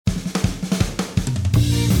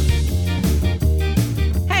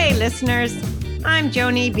listeners. I'm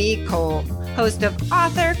Joni B. Cole, host of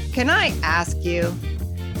Author Can I Ask You?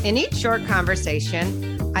 In each short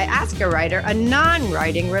conversation, I ask a writer a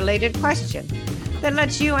non-writing related question that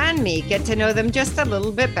lets you and me get to know them just a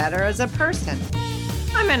little bit better as a person.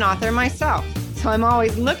 I'm an author myself, so I'm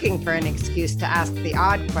always looking for an excuse to ask the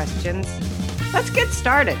odd questions. Let's get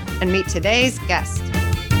started and meet today's guest.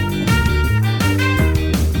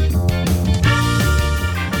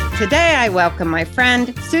 Today, I welcome my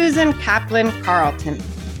friend, Susan Kaplan Carlton.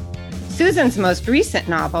 Susan's most recent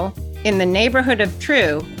novel, In the Neighborhood of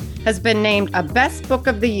True, has been named a Best Book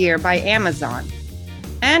of the Year by Amazon,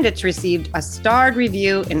 and it's received a starred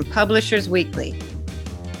review in Publishers Weekly.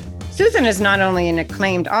 Susan is not only an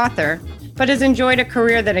acclaimed author, but has enjoyed a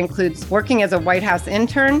career that includes working as a White House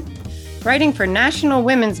intern, writing for national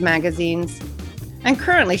women's magazines, and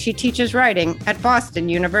currently she teaches writing at Boston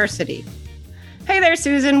University. Hey there,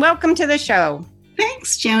 Susan. Welcome to the show.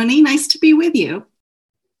 Thanks, Joni. Nice to be with you.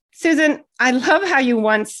 Susan, I love how you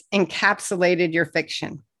once encapsulated your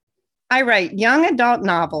fiction. I write young adult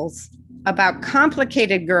novels about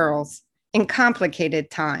complicated girls in complicated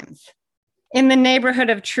times. In the Neighborhood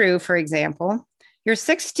of True, for example, your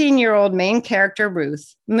 16-year-old main character,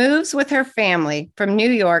 Ruth, moves with her family from New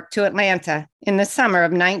York to Atlanta in the summer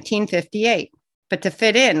of 1958. But to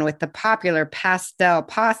fit in with the popular pastel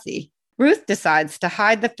posse, Ruth decides to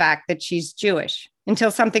hide the fact that she's Jewish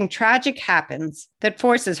until something tragic happens that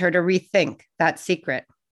forces her to rethink that secret.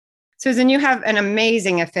 Susan, you have an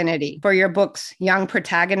amazing affinity for your book's young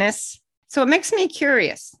protagonists. So it makes me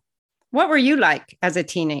curious. What were you like as a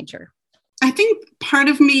teenager? I think part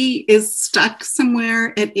of me is stuck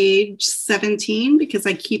somewhere at age 17 because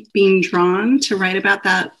I keep being drawn to write about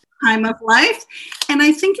that time of life. And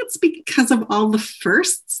I think it's because of all the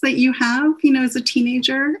firsts that you have, as a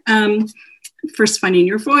teenager. First finding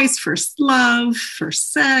your voice, first love,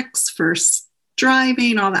 first sex, first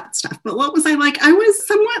driving, all that stuff. But what was I like? I was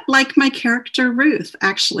somewhat like my character Ruth,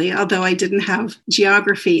 actually, although I didn't have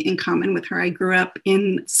geography in common with her. I grew up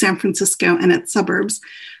in San Francisco and its suburbs,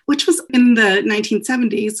 which was in the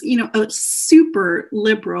 1970s, a super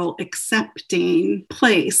liberal, accepting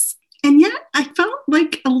place. And yet I felt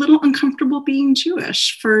like a little uncomfortable being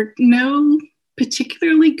Jewish for no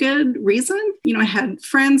particularly good reason. I had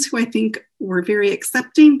friends who I think were very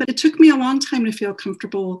accepting, but it took me a long time to feel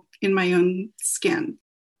comfortable in my own skin.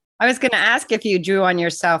 I was going to ask if you drew on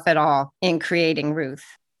yourself at all in creating Ruth.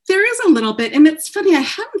 There is a little bit. And it's funny, I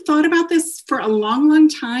hadn't thought about this for a long, long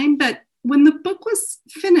time, but when the book was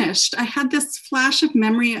finished, I had this flash of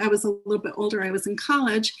memory. I was a little bit older. I was in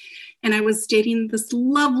college and I was dating this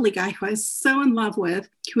lovely guy who I was so in love with,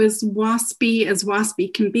 who is waspy as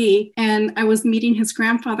waspy can be. And I was meeting his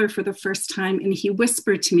grandfather for the first time. And he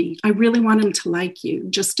whispered to me, I really want him to like you.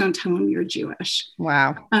 Just don't tell him you're Jewish.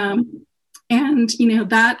 Wow. And,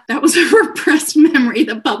 that was a repressed memory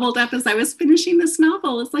that bubbled up as I was finishing this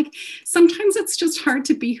novel. It's like, sometimes it's just hard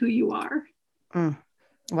to be who you are.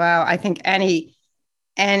 Wow. I think any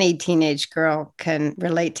teenage girl can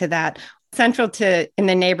relate to that. Central to In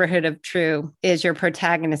the Neighborhood of True is your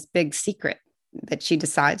protagonist's big secret that she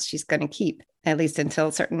decides she's going to keep, at least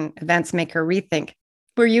until certain events make her rethink.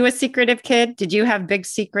 Were you a secretive kid? Did you have big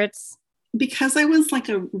secrets? Because I was like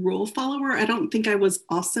a rule follower, I don't think I was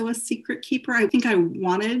also a secret keeper. I think I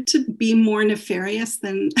wanted to be more nefarious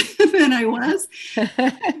than I was.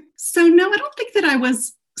 So no, I don't think that I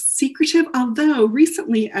was secretive, although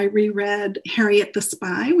recently I reread Harriet the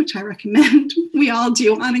Spy, which I recommend we all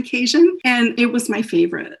do on occasion. And it was my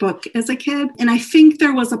favorite book as a kid. And I think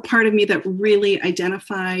there was a part of me that really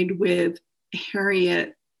identified with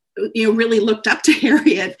Harriet, really looked up to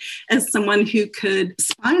Harriet as someone who could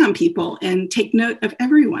spy on people and take note of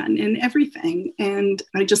everyone and everything. And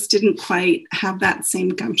I just didn't quite have that same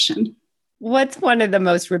gumption. What's one of the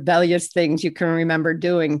most rebellious things you can remember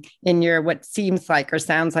doing in your what seems like or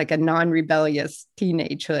sounds like a non-rebellious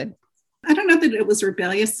teenagehood? I don't know that it was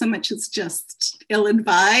rebellious so much as just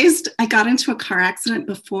ill-advised. I got into a car accident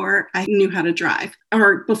before I knew how to drive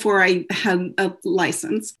or before I had a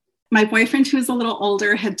license. My boyfriend, who was a little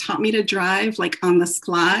older, had taught me to drive like on the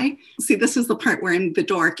sly. See, this is the part where I'm the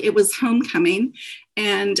dork. It was homecoming.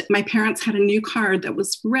 And my parents had a new car that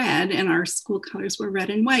was red and our school colors were red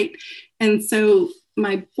and white. And so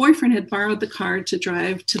my boyfriend had borrowed the car to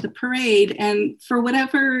drive to the parade. And for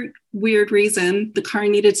whatever weird reason, the car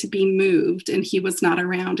needed to be moved and he was not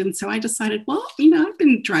around. And so I decided, well, I've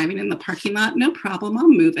been driving in the parking lot. No problem. I'll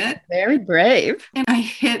move it. Very brave. And I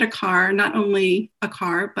hit a car, not only a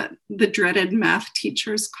car, but the dreaded math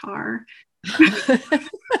teacher's car.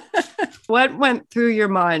 What went through your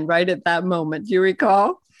mind right at that moment? Do you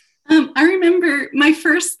recall? I remember my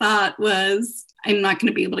first thought was, I'm not going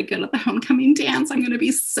to be able to go to the homecoming dance. I'm going to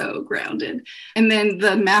be so grounded. And then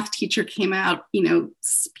the math teacher came out,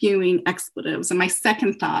 spewing expletives. And my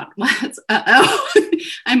second thought was,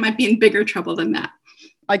 I might be in bigger trouble than that.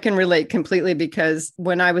 I can relate completely because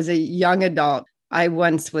when I was a young adult, I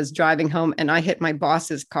once was driving home and I hit my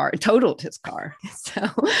boss's car, totaled his car. So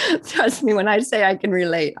trust me, when I say I can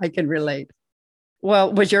relate, I can relate.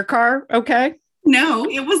 Well, was your car okay? No,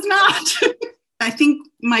 it was not. I think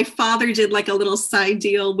my father did like a little side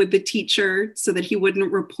deal with the teacher so that he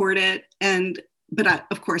wouldn't report it. But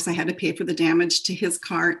of course, I had to pay for the damage to his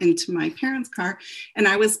car and to my parents' car. And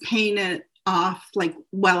I was paying it off like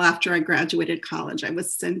well after I graduated college. I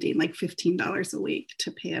was sending like $15 a week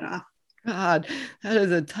to pay it off. God, that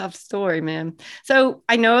is a tough story, man. So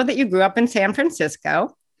I know that you grew up in San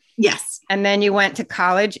Francisco. Yes. And then you went to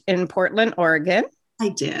college in Portland, Oregon. I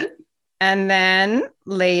did. And then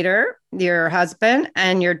later, your husband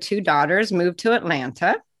and your two daughters moved to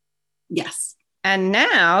Atlanta. Yes. And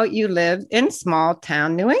now you live in small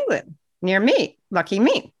town New England, near me. Lucky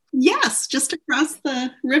me. Yes, just across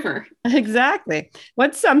the river. Exactly.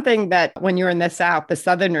 What's something that when you were in the South, the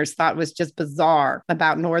Southerners thought was just bizarre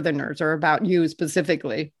about Northerners or about you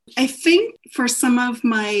specifically? I think for some of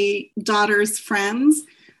my daughter's friends,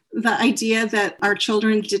 the idea that our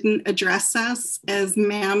children didn't address us as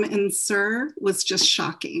ma'am and sir was just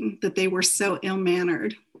shocking, that they were so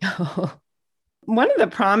ill-mannered. One of the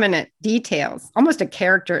prominent details, almost a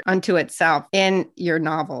character unto itself in your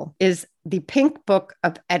novel, is the Pink Book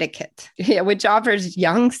of Etiquette, which offers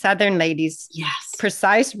young Southern ladies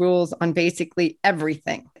precise rules on basically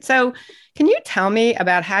everything. So can you tell me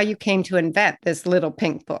about how you came to invent this little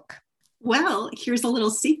pink book? Well, here's a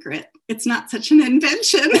little secret. It's not such an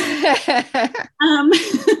invention.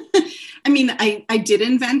 I mean, I did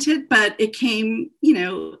invent it, but it came,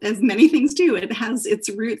 as many things do, it has its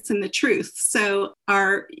roots in the truth. So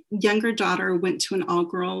our younger daughter went to an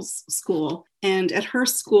all-girls school. And at her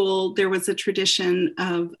school, there was a tradition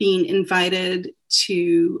of being invited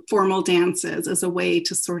to formal dances as a way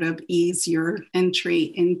to sort of ease your entry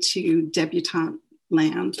into debutante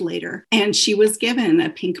land later. And she was given a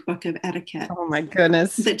pink book of etiquette. Oh my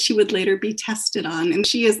goodness. That she would later be tested on. And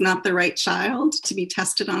she is not the right child to be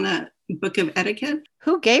tested on a book of etiquette.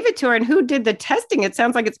 Who gave it to her and who did the testing? It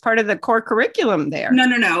sounds like it's part of the core curriculum there.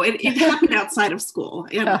 No. It happened outside of school.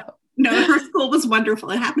 No, her school was wonderful.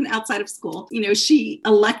 It happened outside of school. She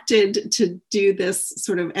elected to do this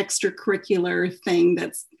sort of extracurricular thing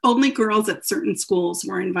that's only girls at certain schools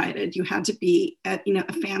were invited. You had to be at,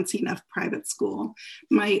 a fancy enough private school.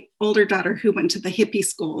 My older daughter, who went to the hippie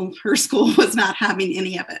school, her school was not having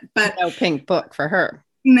any of it. But no pink book for her.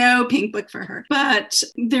 No pink book for her. But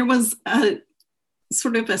there was a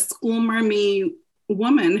sort of a school marmy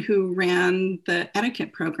woman who ran the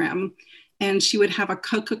etiquette program. And she would have a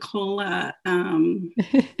Coca-Cola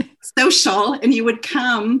social, and you would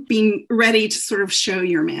come being ready to sort of show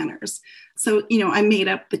your manners. So, I made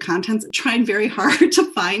up the contents, tried very hard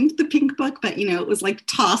to find the pink book, but, it was like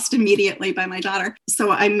tossed immediately by my daughter. So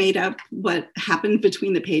I made up what happened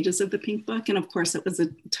between the pages of the pink book. And of course, it was a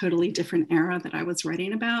totally different era that I was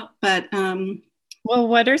writing about. But well,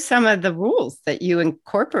 what are some of the rules that you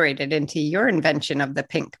incorporated into your invention of the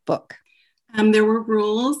pink book? There were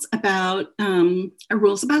rules about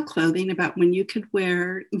clothing, about when you could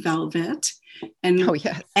wear velvet, and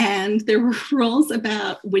and there were rules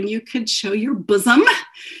about when you could show your bosom.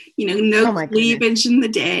 No cleavage in the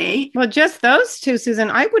day. Well, just those two,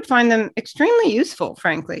 Susan, I would find them extremely useful,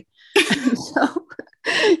 frankly. So,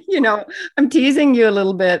 I'm teasing you a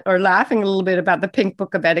little bit or laughing a little bit about the Pink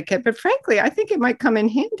Book of Etiquette, but frankly, I think it might come in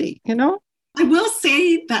handy. I will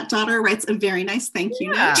say that daughter writes a very nice thank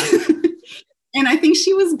you note. And I think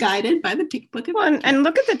she was guided by the Pink Book of Etiquette. And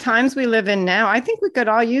look at the times we live in now. I think we could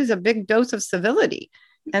all use a big dose of civility.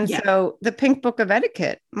 And so the Pink Book of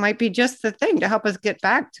Etiquette might be just the thing to help us get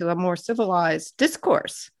back to a more civilized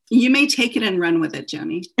discourse. You may take it and run with it,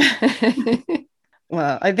 Joni.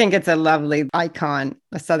 Well, I think it's a lovely icon,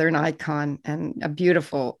 a Southern icon, and a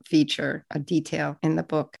beautiful feature, a detail in the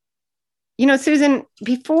book. Susan,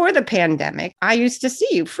 before the pandemic, I used to see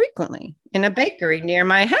you frequently in a bakery near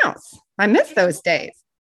my house. I miss those days.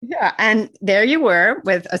 Yeah. And there you were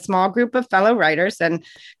with a small group of fellow writers. And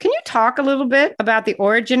can you talk a little bit about the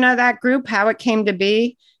origin of that group, how it came to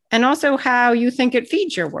be, and also how you think it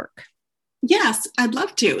feeds your work? Yes, I'd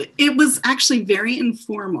love to. It was actually very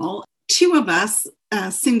informal. Two of us,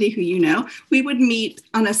 Cindy, who we would meet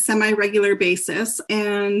on a semi-regular basis.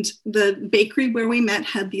 And the bakery where we met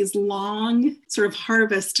had these long sort of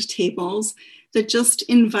harvest tables that just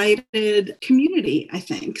invited community, I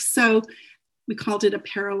think. So we called it a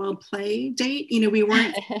parallel play date. We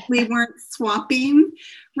weren't swapping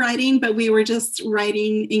writing, but we were just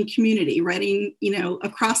writing in community, writing,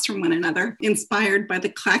 across from one another, inspired by the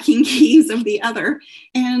clacking keys of the other.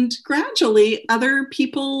 And gradually other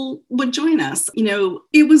people would join us.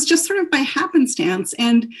 It was just sort of by happenstance.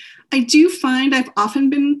 And I do find I've often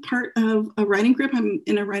been part of a writing group. I'm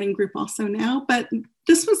in a writing group also now, but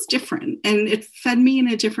this was different, and it fed me in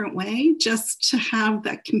a different way, just to have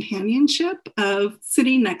that companionship of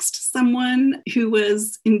sitting next to someone who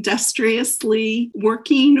was industriously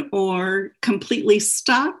working or completely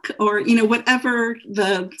stuck, or, whatever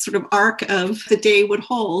the sort of arc of the day would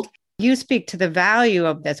hold. You speak to the value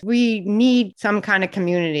of this. We need some kind of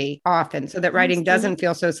community often so that writing doesn't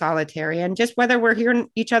feel so solitary. And just whether we're hearing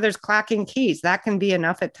each other's clacking keys, that can be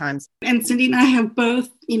enough at times. And Cindy and I have both,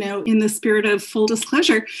 in the spirit of full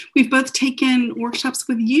disclosure, we've both taken workshops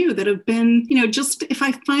with you that have been, just if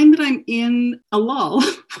I find that I'm in a lull,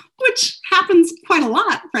 which happens quite a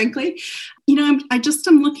lot, frankly, I'm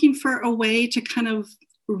looking for a way to kind of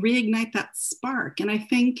reignite that spark. And I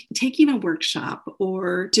think taking a workshop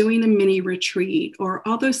or doing a mini retreat or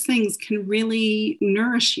all those things can really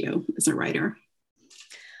nourish you as a writer.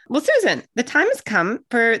 Well, Susan, the time has come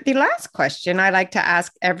for the last question I like to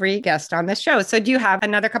ask every guest on the show. So do you have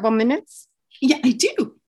another couple minutes? Yeah, I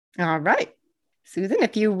do. All right. Susan,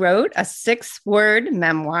 if you wrote a 6-word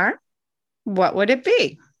memoir, what would it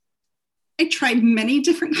be? I tried many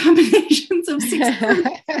different combinations of 6 words,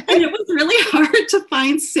 and it was really hard to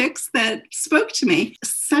find 6 that spoke to me.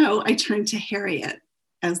 So I turned to Harriet,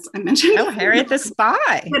 as I mentioned. Oh, Harriet the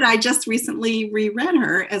Spy. But I just recently reread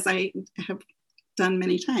her, as I have done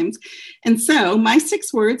many times. And so my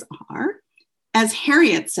 6 words are, as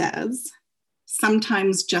Harriet says,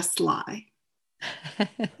 sometimes just lie.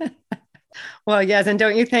 Well, yes. And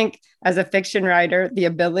don't you think, as a fiction writer, the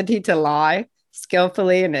ability to lie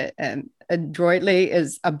skillfully and adroitly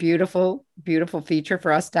is a beautiful, beautiful feature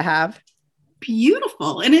for us to have?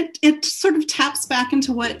 Beautiful. And it sort of taps back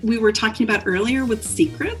into what we were talking about earlier with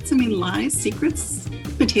secrets. I mean, lies, secrets,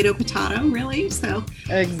 potato, really. So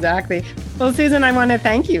exactly. Well, Susan, I want to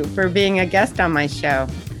thank you for being a guest on my show.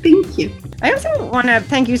 Thank you. I also want to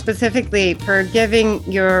thank you specifically for giving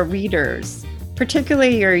your readers,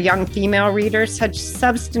 particularly your young female readers, such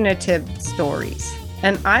substantive stories.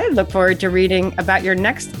 And I look forward to reading about your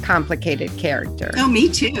next complicated character. Oh, me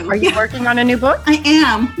too. Are you working on a new book? I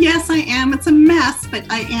am. Yes, I am. It's a mess, but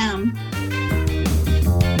I am.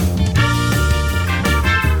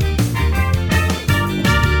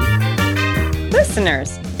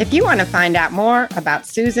 Listeners, if you want to find out more about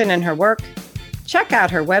Susan and her work, check out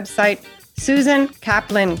her website,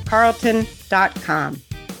 susankaplancarlton.com.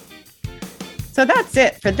 So that's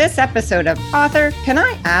it for this episode of Author Can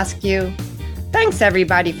I Ask You? Thanks,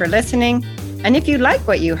 everybody, for listening. And if you like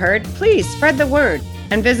what you heard, please spread the word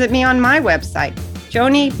and visit me on my website,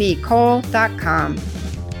 joniebcole.com.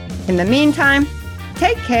 In the meantime,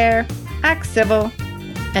 take care, act civil,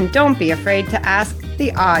 and don't be afraid to ask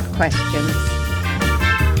the odd questions.